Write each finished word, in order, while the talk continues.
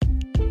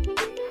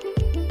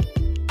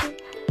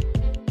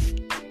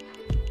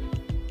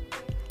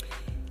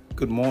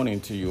Good morning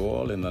to you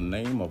all in the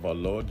name of our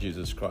Lord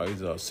Jesus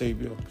Christ, our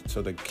Savior,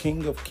 to the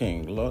King of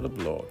Kings, Lord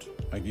of Lords.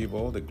 I give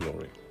all the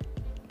glory.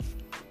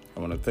 I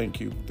want to thank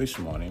you this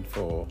morning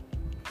for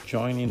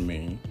joining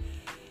me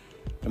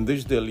in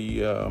this daily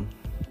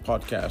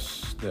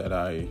podcast that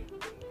I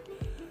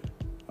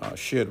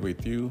shared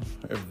with you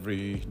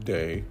every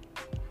day.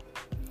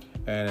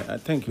 And I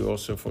thank you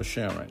also for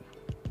sharing.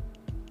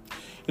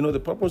 You know,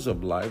 the purpose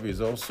of life is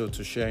also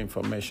to share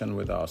information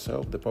with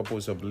ourselves. The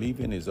purpose of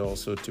living is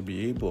also to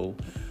be able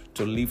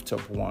to lift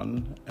up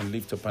one and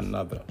lift up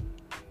another.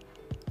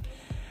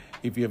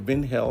 If you have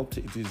been helped,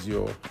 it is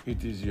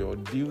your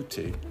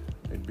duty.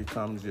 It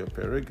becomes your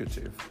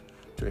prerogative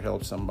to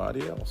help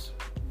somebody else.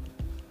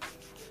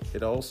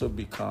 It also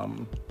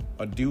becomes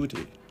a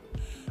duty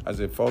as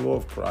a follower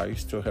of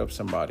Christ to help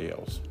somebody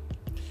else.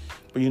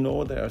 But you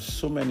know, there are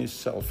so many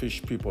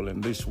selfish people in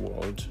this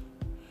world.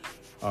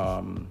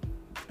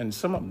 And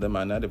some of them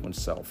are not even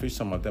selfish.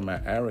 Some of them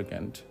are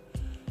arrogant.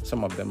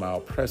 Some of them are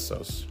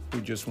oppressors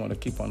who just want to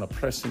keep on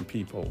oppressing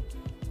people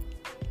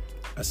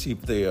as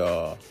if they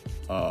are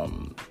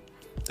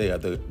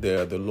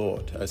the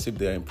Lord, as if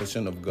they are in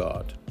position of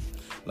God.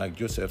 Like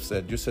Joseph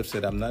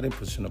said, I'm not in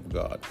position of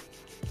God.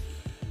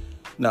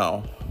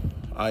 Now,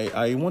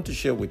 I want to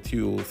share with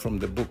you from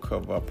the book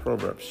of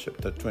Proverbs,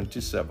 chapter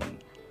 27,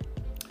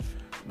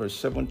 verse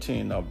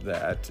 17 of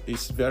that.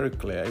 It's very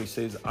clear. It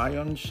says,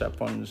 iron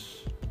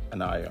sharpens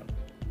an iron.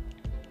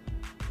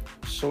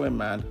 So a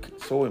man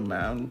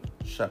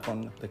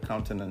sharpen the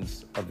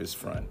countenance of his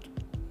friend.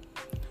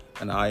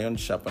 An iron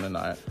sharpen an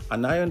iron.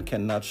 An iron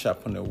cannot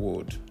sharpen a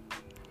wood.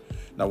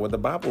 Now, what the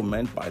Bible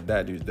meant by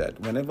that is that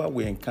whenever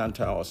we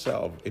encounter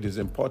ourselves, it is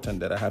important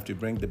that I have to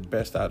bring the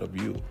best out of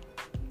you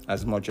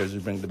as much as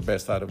you bring the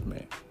best out of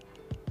me.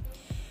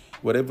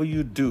 Whatever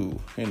you do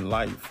in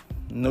life,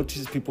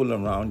 notice people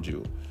around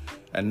you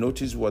and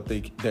notice what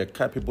they're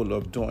capable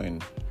of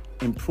doing.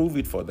 Improve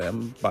it for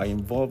them by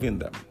involving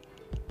them.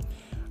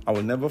 I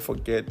will never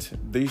forget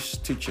this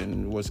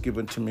teaching was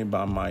given to me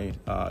by my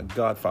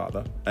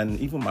godfather and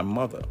even my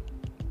mother.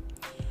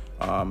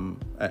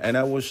 And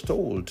I was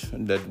told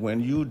that when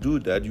you do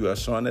that, you are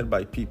surrounded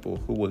by people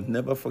who will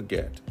never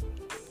forget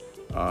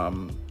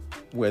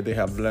where they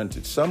have learned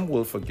it. Some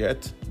will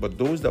forget, but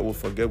those that will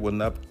forget will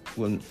not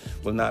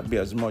be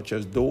as much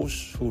as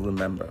those who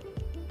remember.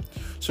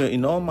 So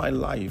in all my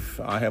life,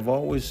 I have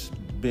always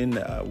been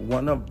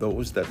one of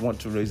those that want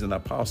to raise an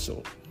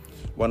apostle,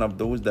 one of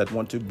those that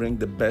want to bring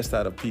the best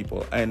out of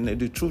people. And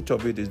the truth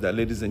of it is that,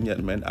 ladies and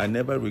gentlemen, I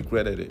never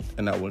regretted it,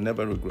 and I will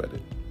never regret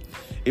it.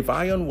 If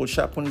iron will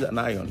sharpen an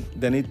iron,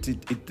 then it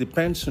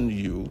depends on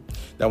you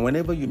that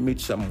whenever you meet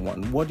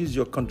someone, what is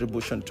your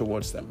contribution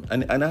towards them?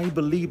 And I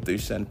believe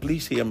this, and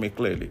please hear me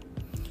clearly.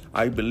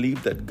 I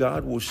believe that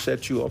God will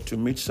set you up to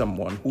meet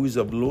someone who is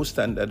of low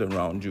standard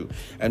around you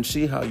and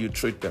see how you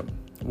treat them.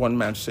 One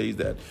man says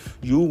that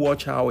you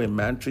watch how a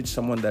man treats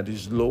someone that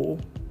is low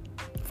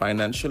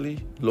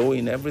financially, low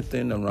in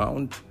everything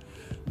around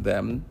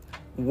them.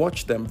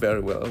 Watch them very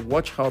well.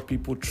 Watch how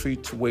people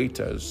treat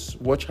waiters.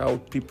 Watch how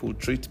people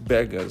treat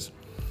beggars.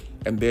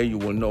 And there you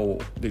will know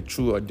the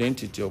true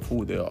identity of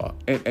who they are.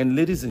 And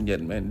ladies and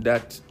gentlemen,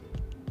 that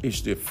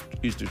is the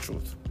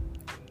truth.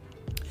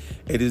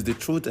 It is the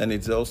truth, and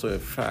it's also a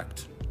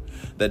fact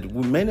that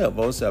many of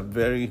us are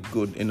very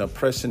good in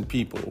oppressing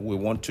people. We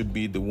want to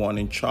be the one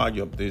in charge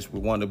of this. We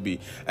want to be,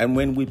 and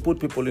when we put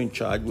people in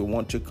charge, we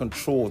want to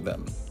control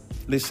them.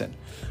 Listen,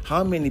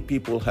 how many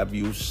people have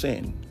you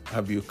seen,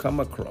 have you come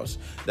across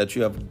that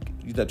you have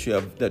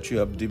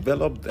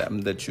developed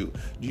them, that you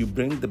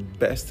bring the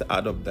best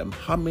out of them?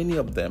 How many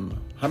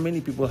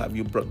people have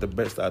you brought the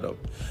best out of?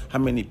 How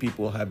many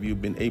people have you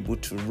been able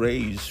to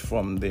raise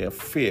from their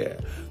fear,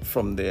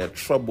 from their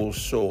troubled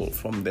soul,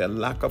 from their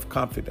lack of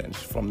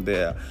confidence, from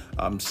their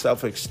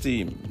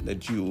self-esteem,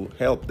 that you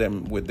help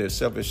them with their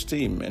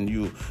self-esteem and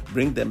you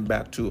bring them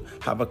back to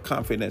have a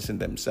confidence in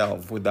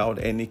themselves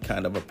without any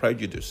kind of a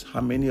prejudice?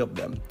 How many of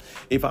them?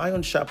 If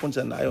iron sharpens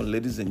an iron,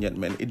 ladies and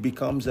gentlemen, it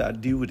becomes our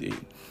duty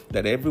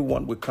that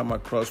everyone we come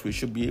across, we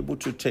should be able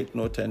to take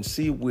note and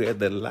see where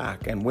they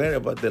lack, and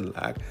wherever they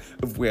lack,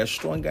 if we are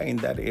stronger in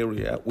that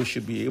area, we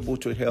should be able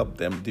to help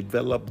them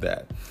develop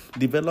that.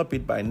 Develop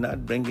it by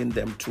not bringing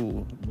them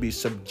to be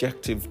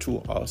subjective to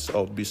us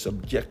or be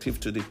subjective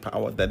to the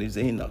power that is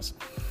in us.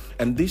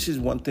 And this is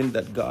one thing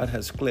that God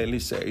has clearly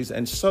says.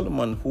 And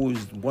Solomon, who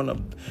is one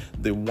of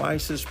the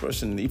wisest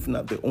person, if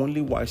not the only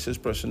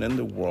wisest person in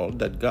the world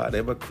that God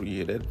ever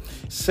created,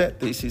 said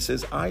this. He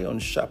says, iron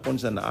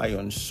sharpens an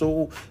iron,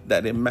 so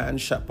that a man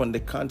sharpen the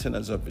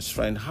countenance of his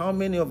friend. How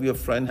many of your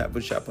friends have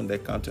you sharpened their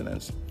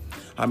countenance?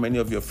 How many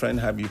of your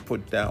friends have you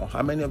put down?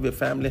 How many of your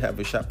family have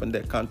you sharpened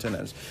their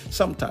countenance?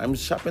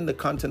 Sometimes sharpen the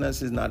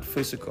countenance is not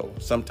physical.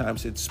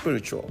 Sometimes it's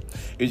spiritual.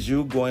 It's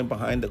you going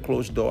behind the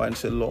closed door and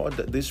say, Lord,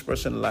 this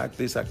person lack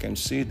this. I can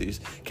see this.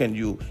 Can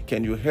you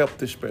help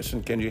this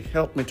person? Can you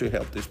help me to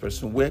help this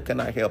person? Where can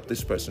I help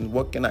this person?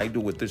 What can I do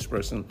with this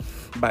person?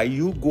 By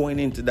you going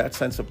into that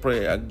sense of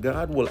prayer,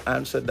 God will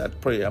answer that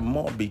prayer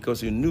more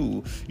because you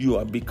knew you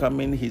are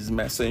becoming his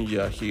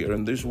messenger here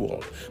in this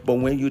world. But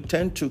when you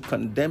tend to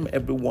condemn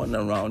everyone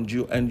around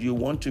you and you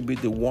want to be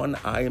the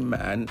one-eyed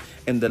man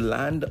in the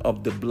land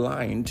of the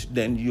blind,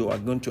 then you are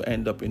going to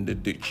end up in the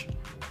ditch.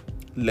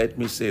 Let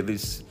me say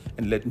this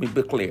and let me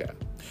be clear.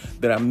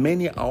 There are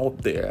many out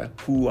there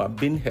who have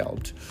been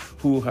helped,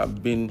 who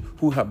have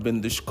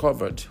been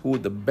discovered, who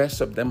the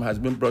best of them has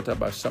been brought up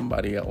by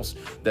somebody else,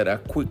 that are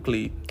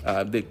quickly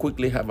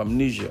have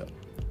amnesia.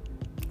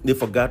 They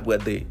forgot where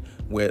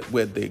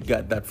they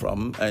got that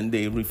from, and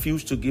they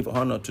refuse to give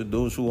honor to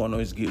those who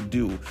honor is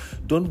due.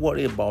 Don't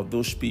worry about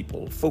those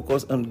people.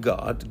 Focus on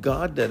God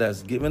that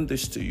has given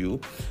this to you,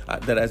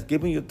 that has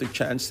given you the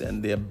chance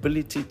and the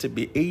ability to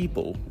be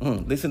able,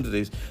 listen to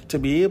this, to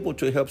be able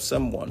to help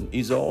someone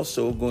is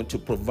also going to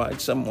provide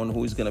someone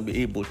who is going to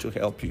be able to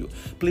help you.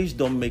 Please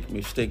don't make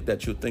mistake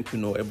that you think you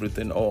know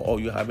everything or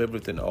you have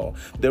everything or.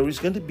 There is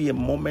going to be a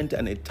moment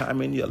and a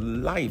time in your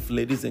life,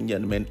 ladies and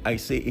gentlemen, I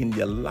say in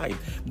your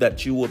life,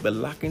 that you will be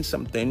lacking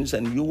some things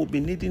and you will be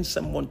needing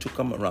someone to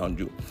come around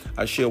you.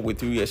 I shared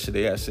with you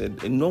yesterday, I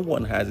said, no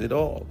one has it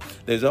all.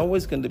 There's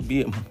always going to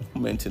be a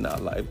moment in our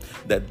life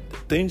that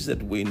things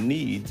that we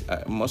need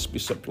must be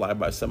supplied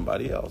by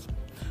somebody else.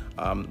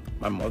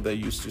 My mother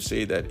used to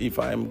say that if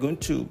I'm going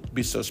to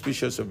be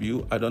suspicious of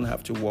you, I don't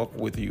have to walk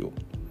with you.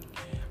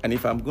 And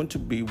if I'm going to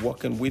be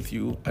walking with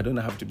you, I don't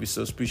have to be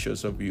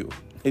suspicious of you.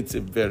 It's a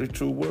very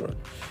true word.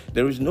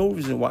 There is no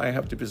reason why I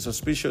have to be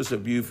suspicious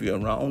of you if you're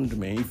around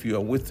me, if you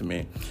are with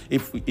me.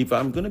 If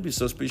I'm going to be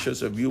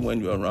suspicious of you when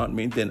you're around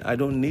me, then I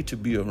don't need to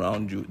be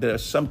around you. There are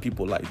some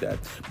people like that.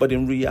 But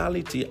in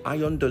reality,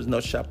 iron does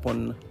not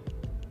sharpen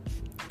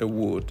a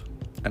wood,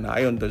 and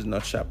iron does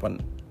not sharpen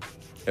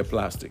a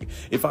plastic.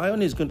 If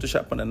iron is going to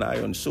sharpen an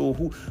iron,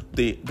 so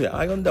the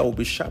iron that will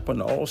be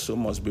sharpened also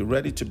must be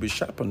ready to be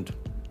sharpened.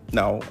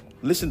 Now,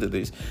 listen to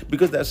this,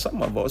 because there are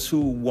some of us who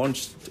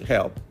wants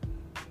help,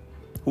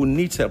 who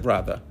needs help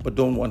rather, but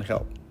don't want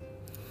help.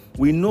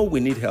 We know we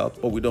need help,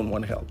 but we don't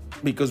want help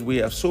because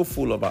we are so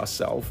full of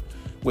ourselves.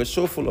 We're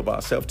so full of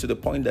ourselves to the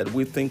point that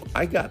we think,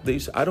 I got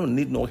this, I don't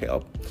need no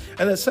help.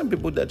 And there's some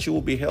people that you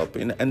will be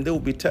helping and they will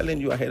be telling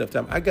you ahead of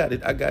time, I got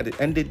it,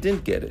 and they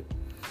didn't get it.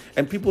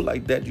 And people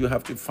like that, you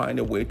have to find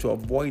a way to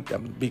avoid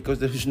them because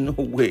there is no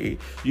way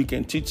you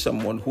can teach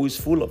someone who is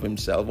full of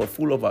himself or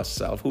full of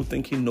herself, who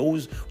think he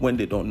knows when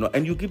they don't know.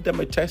 And you give them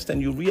a test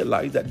and you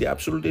realize that they're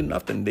absolutely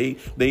nothing. They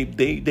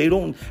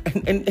don't.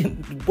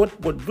 And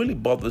what really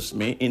bothers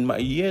me in my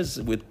years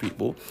with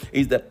people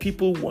is that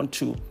people want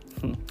to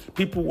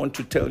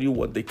tell you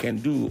what they can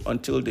do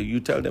until you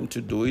tell them to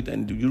do it,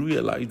 and you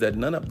realize that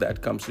none of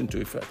that comes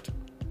into effect.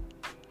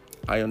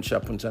 Iron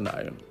sharpens an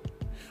iron.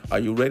 Are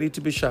you ready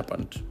to be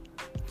sharpened?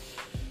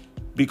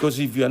 Because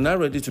if you are not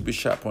ready to be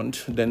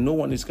sharpened, then no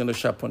one is going to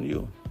sharpen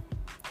you.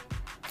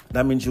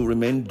 That means you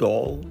remain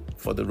dull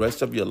for the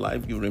rest of your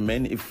life. You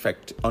remain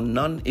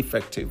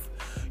non-effective.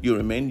 You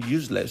remain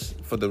useless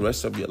for the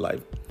rest of your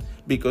life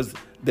because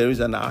there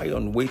is an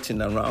iron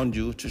waiting around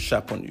you to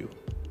sharpen you.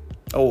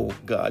 Oh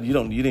God, you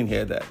didn't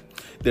hear that.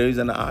 There is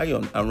an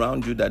iron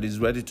around you that is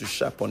ready to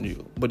sharpen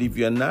you. But if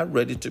you are not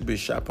ready to be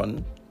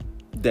sharpened,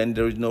 then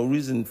there is no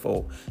reason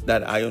for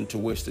that iron to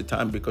waste the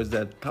time because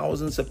there are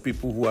thousands of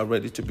people who are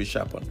ready to be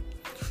sharpened.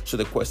 So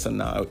the question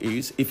now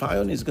is, if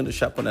iron is going to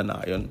sharpen an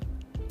iron,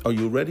 are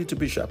you ready to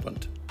be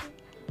sharpened?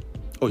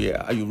 Oh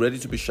yeah, are you ready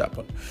to be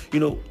sharpened?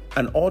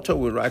 An author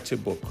will write a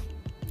book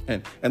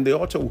and the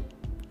author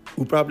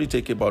will probably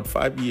take about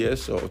 5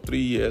 years or 3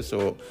 years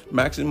or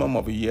maximum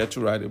of a year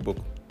to write a book.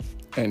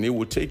 And it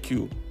will take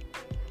you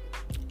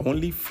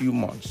only a few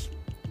months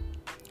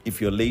if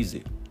you're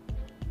lazy.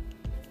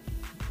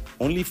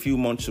 Only a few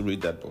months to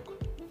read that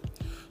book.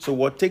 So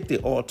what take the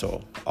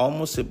author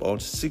almost about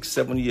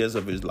 6-7 years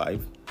of his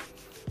life,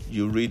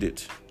 you read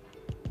it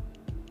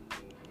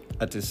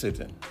at a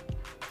sitting.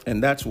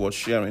 And that's what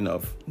sharing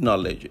of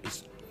knowledge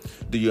is.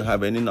 Do you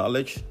have any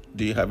knowledge?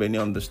 Do you have any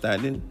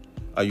understanding?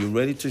 Are you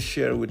ready to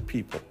share with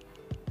people?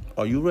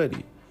 Are you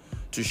ready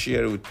to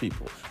share with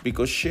people?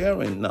 Because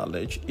sharing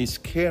knowledge is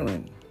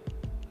caring.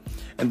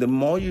 And the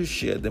more you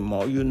share, the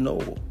more you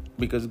know.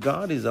 Because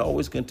God is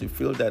always going to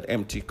fill that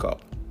empty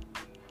cup.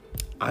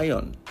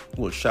 Iron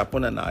will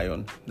sharpen an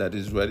iron that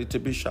is ready to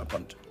be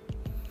sharpened.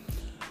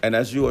 And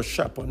as you are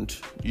sharpened,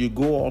 you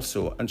go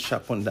also and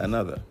sharpen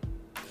another.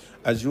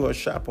 As you are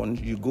sharpened,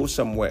 you go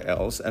somewhere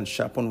else and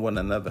sharpen one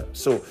another.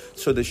 So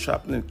the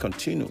sharpening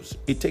continues.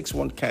 It takes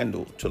one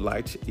candle to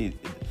light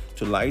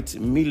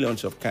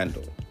millions of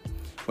candles.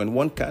 When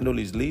one candle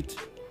is lit,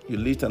 you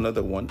lit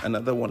another one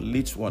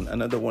lights one,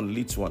 another one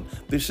lights one.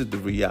 This is the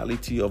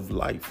reality of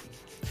life.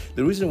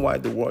 The reason why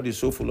the world is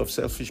so full of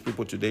selfish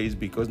people today is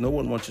because no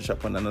one wants to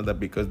sharpen another,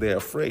 because they're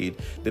afraid.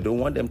 They don't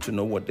want them to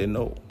know what they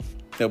know.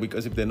 Now,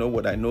 because if they know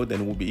what I know,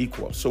 then we'll be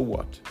equal. So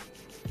what?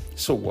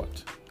 So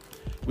what?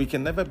 We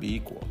can never be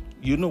equal.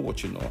 You know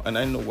what you know, and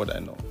I know what I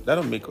know. That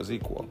don't make us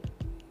equal.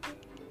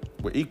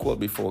 We're equal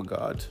before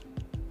God.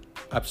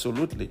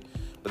 Absolutely.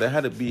 But there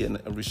had to be a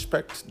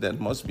respect that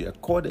must be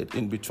accorded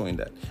in between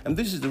that. And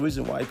this is the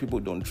reason why people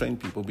don't train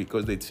people,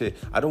 because they say,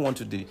 I don't want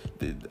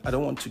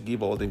to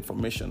give all the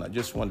information. I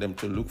just want them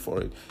to look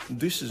for it.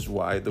 This is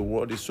why the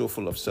world is so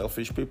full of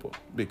selfish people,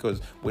 because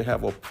we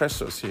have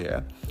oppressors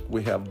here.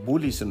 We have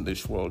bullies in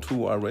this world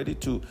who are ready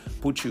to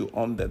put you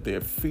under their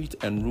feet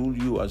and rule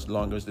you as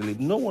long as they live.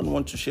 No one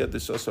wants to share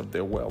the source of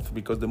their wealth,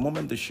 because the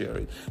moment they share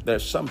it, there are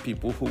some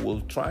people who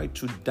will try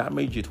to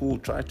damage it, who will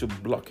try to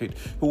block it,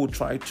 who will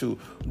try to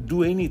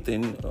do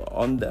anything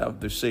under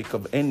the sake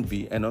of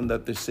envy and under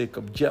the sake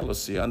of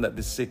jealousy, under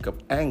the sake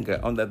of anger,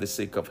 under the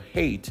sake of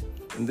hate.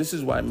 And this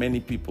is why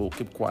many people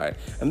keep quiet.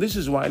 And this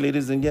is why,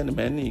 ladies and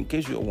gentlemen, in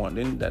case you're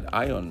wondering, that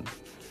iron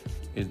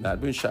is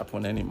not being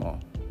sharpened anymore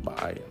by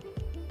iron.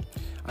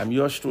 I'm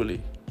yours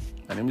truly.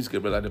 My name is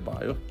Gabriel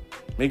Adebayo.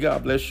 May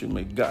God bless you.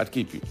 May God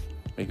keep you.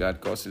 May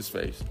God cause his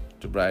face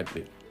to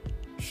brightly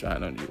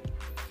shine on you.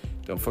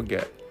 Don't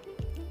forget,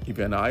 if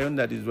you're an iron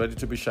that is ready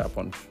to be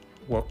sharpened,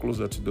 walk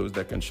closer to those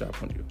that can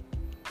sharpen you.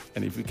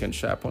 And if you can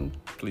sharpen,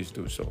 please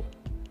do so.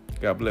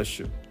 God bless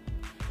you.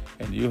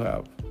 And you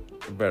have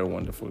a very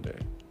wonderful day.